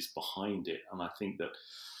technologies behind it. And I think that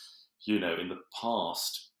in the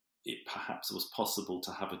past it perhaps was possible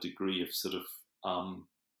to have a degree of sort of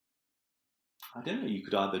I don't know, you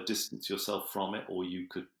could either distance yourself from it or you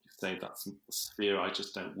could say that's a sphere I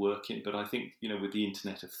just don't work in. But I think, with the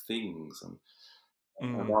Internet of Things and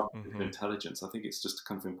artificial Mm-hmm. intelligence, I think it's just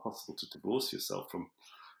kind of impossible to divorce yourself from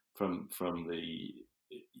the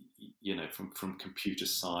from computer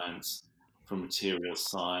science, from material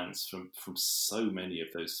science, from so many of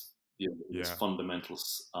those those Yeah. fundamental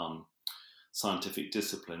scientific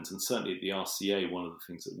disciplines. And certainly at the RCA, one of the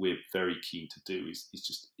things that we're very keen to do is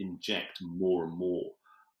just inject more and more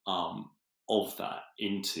of that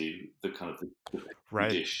into the kind of the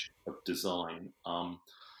Right. dish of design.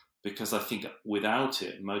 Because I think without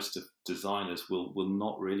it, most of designers will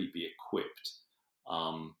not really be equipped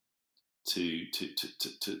um, to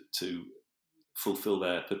fulfill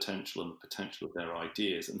their potential and the potential of their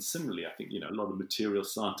ideas. And similarly, I think a lot of material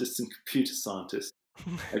scientists and computer scientists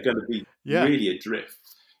are going to be Yeah. really adrift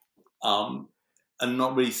um, and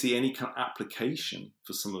not really see any kind of application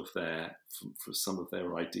for some of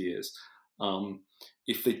their ideas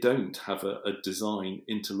if they don't have a design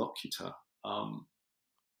interlocutor. Um,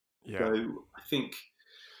 so Yeah. I think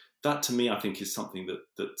that to me, I think is something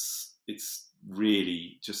it's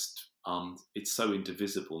really just it's so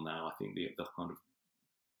indivisible now. I think the kind of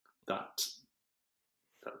that,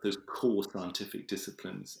 that those core scientific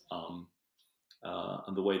disciplines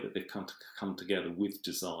and the way that they've come together with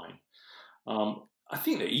design. I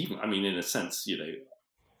think that even, I mean, in a sense,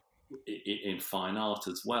 in fine art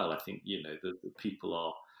as well. I think the people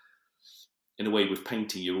are, in a way, with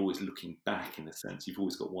painting, you're always looking back. In a sense, you've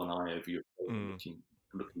always got one eye over your shoulder, Mm.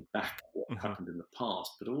 looking back at what Mm-hmm. happened in the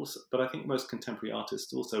past. But I think most contemporary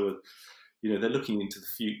artists also are, they're looking into the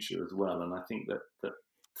future as well. And I think that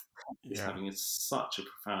is Yeah. having such a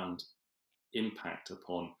profound impact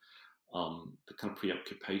upon the kind of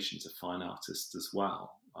preoccupations of fine artists as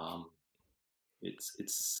well.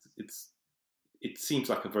 It's it seems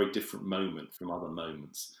like a very different moment from other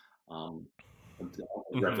moments. Um, and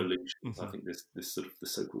Mm-hmm. revolutions. I Mm-hmm. think this sort of the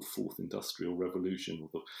so-called fourth industrial revolution,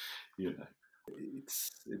 or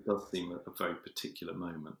it does seem a very particular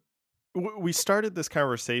moment. We started this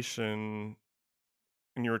conversation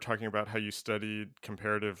and you were talking about how you studied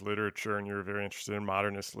comparative literature and you were very interested in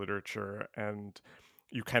modernist literature and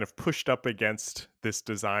you kind of pushed up against this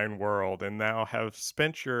design world and now have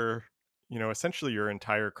spent your essentially your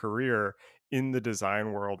entire career in the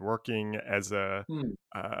design world working as Hmm.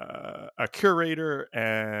 a curator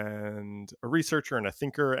and a researcher and a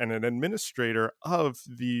thinker and an administrator of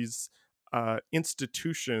these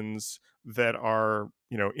institutions that are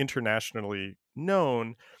internationally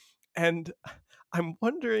known. And I'm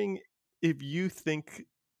wondering if you think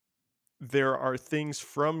there are things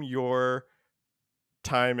from your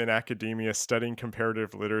time in academia studying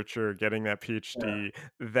comparative literature, getting that Yeah. PhD,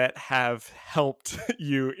 that have helped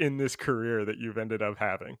you in this career that you've ended up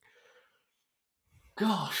having?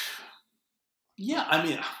 Gosh, yeah. I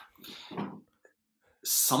mean,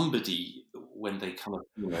 somebody when they kind of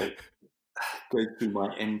go through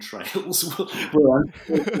my entrails will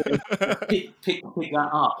pick that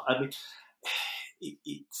up. I mean,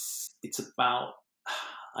 it's about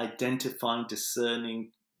identifying,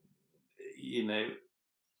 discerning, you know,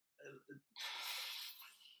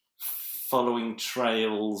 following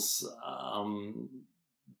trails,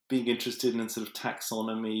 being interested in sort of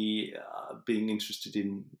taxonomy, being interested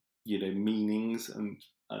in meanings and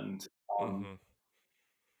um, Mhm,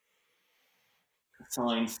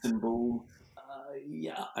 sign symbols.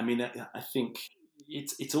 Yeah, I mean, I think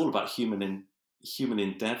it's all about human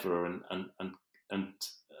endeavor and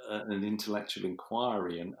an intellectual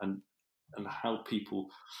inquiry and how people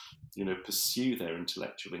pursue their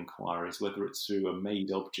intellectual inquiries, whether it's through a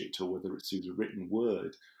made object or whether it's through the written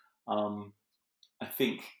word. Um, I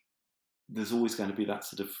think there's always going to be that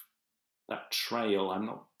sort of that trail. I'm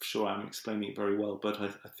not sure I'm explaining it very well, but I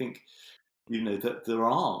think that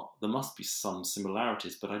there must be some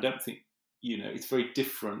similarities, but I don't think it's very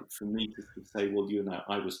different for me to sort of say, well,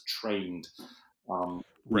 I was trained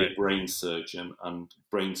to be right. a brain surgeon, and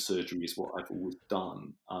brain surgery is what I've always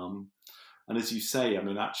done. And as you say, I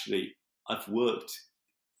mean, actually, I've worked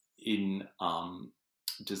in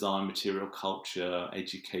design, material culture,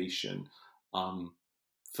 education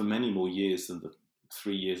for many more years than the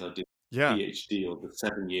 3 years I did Yeah. PhD or the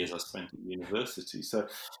 7 years I spent at university. So,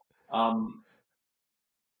 um,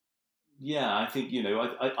 yeah, I think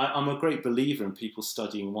I'm a great believer in people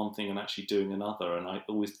studying one thing and actually doing another, and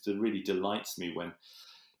it really delights me when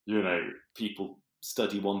people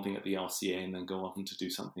study one thing at the RCA and then go on to do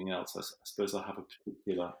something else. I suppose I have a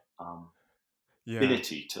particular Yeah.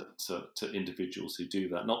 affinity to individuals who do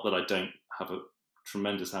that. Not that I don't have a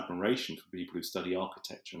tremendous admiration for people who study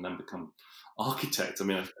architecture and then become architects. I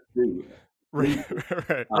mean, I do. Right.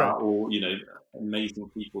 Right. Right. Or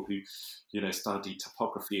amazing people who study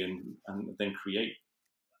topography and then create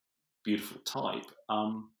beautiful type.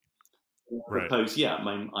 I Right. suppose, yeah. I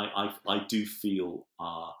mean, I do feel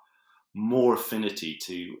more affinity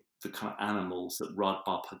to the kind of animals that rub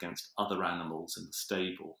up against other animals in the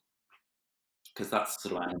stable, because that's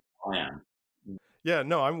sort of animal I am. Yeah,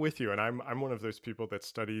 no, I'm with you, and I'm one of those people that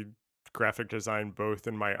studied graphic design both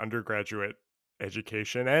in my undergraduate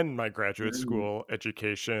education and my graduate Mm. school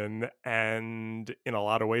education, and in a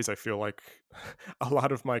lot of ways, I feel like a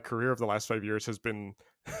lot of my career of the last 5 years has been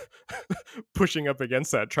pushing up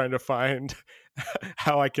against that, trying to find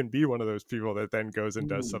how I can be one of those people that then goes and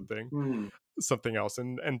does Mm. something Mm. something else.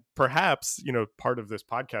 And perhaps part of this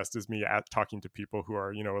podcast is me talking to people who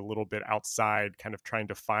are a little bit outside, kind of trying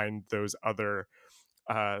to find those other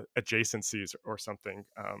adjacencies or something,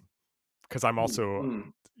 because I'm Mm. also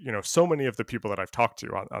Mm. so many of the people that I've talked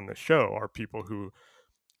to on the show are people who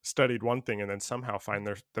studied one thing and then somehow find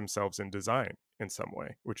themselves in design in some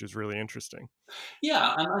way, which is really interesting.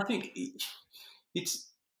 Yeah, and I think it's.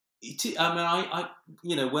 I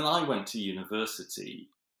mean, when I went to university,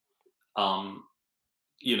 um,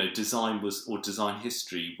 design or design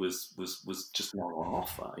history was just not on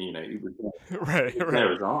offer. It was Right. there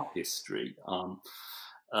Right. as art history,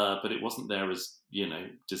 but it wasn't there as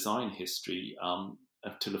design history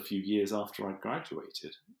until a few years after I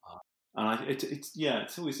graduated. And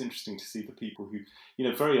it's always interesting to see the people who,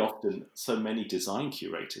 very often so many design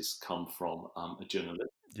curators come from a journalistic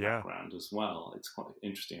Yeah. background as well. It's quite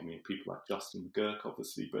interesting. I mean, people like Justin McGurk,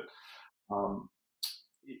 obviously, but um,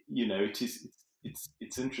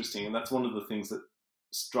 it's interesting, and that's one of the things that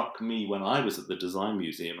struck me when I was at the Design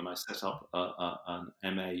Museum and I set up an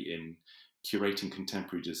MA in curating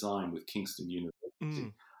contemporary design with Kingston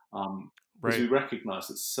University, Mm, because we right. recognised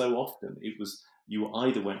that so often it was you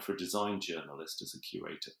either went for a design journalist as a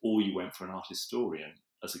curator or you went for an art historian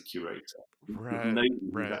as a curator. Right. Nobody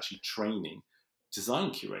was Right. actually training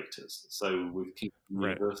design curators. So with Kingston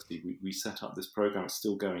Right. University, we set up this program. It's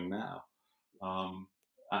still going now.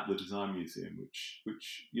 At the Design Museum, which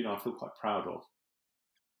I feel quite proud of.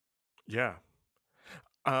 Yeah.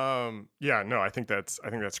 Yeah, no, I think that's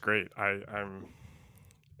great. I'm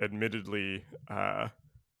admittedly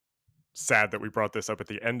sad that we brought this up at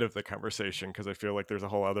the end of the conversation, because I feel like there's a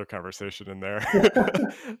whole other conversation in there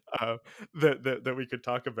uh, that we could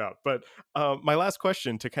talk about. But my last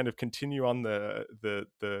question, to kind of continue on the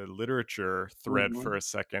literature thread for Mhm. a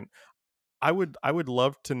second, I would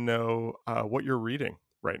love to know what you're reading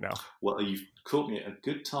right now. Well, you've caught me at a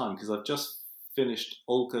good time because I've just finished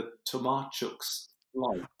Olga Tomarczuk's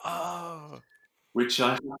Life, Oh, which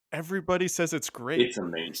I everybody says it's great. it's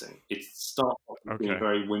amazing. It starts off as being Okay.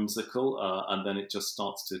 very whimsical, and then it just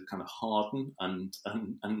starts to kind of harden and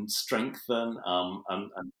strengthen, and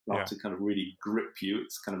start Yeah. to kind of really grip you.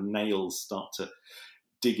 It's kind of nails start to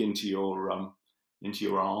dig into your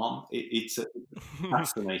arm. It's a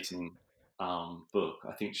fascinating book.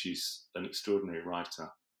 I think she's an extraordinary writer.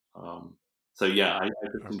 So yeah, I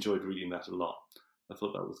just Okay. enjoyed reading that a lot. I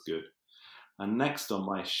thought that was good. And next on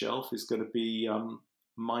my shelf is going to be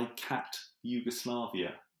My Cat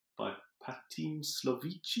Yugoslavia by Patim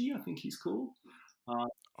Slovici, I think he's called. Uh,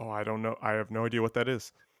 Oh, I don't know. I have no idea what that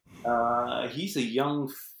is. he's a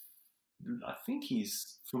I think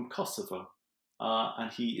he's from Kosovo,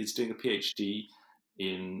 and he is doing a PhD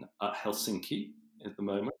in Helsinki at the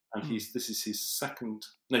moment. And Mm, this is his second.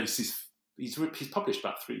 No, he's published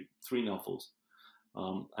about three novels,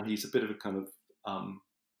 and he's a bit of a kind of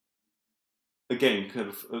again kind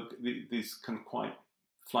of these kind of quite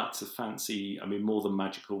flights of fancy. I mean, more than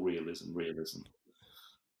magical realism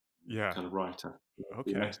yeah. kind of writer. Be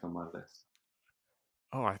Okay. next on my list.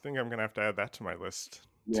 Oh, I think I'm gonna have to add that to my list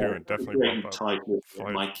Yeah, too, and it's a definitely bump great up title.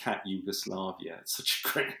 flight. My Cat Yugoslavia. It's such a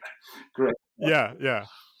great. Yeah, yeah.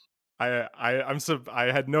 I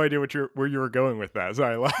had no idea where you were going with that, so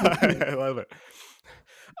I title. I love it.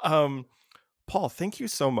 Um, Paul, thank you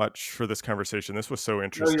so much for this conversation. This was so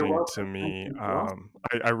interesting to me.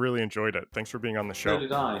 I really enjoyed it. Thanks for being on the show. So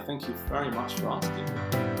did I. Thank you very much for asking me.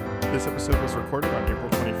 This episode was recorded on April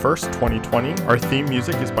 21st, 2020. Our theme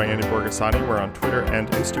music is by Andy Borgasani. We're on Twitter and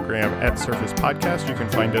Instagram at Surface Podcast. You can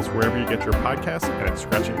find us wherever you get your podcasts and at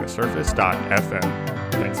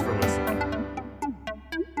scratchingthesurface.fm. Thanks for listening.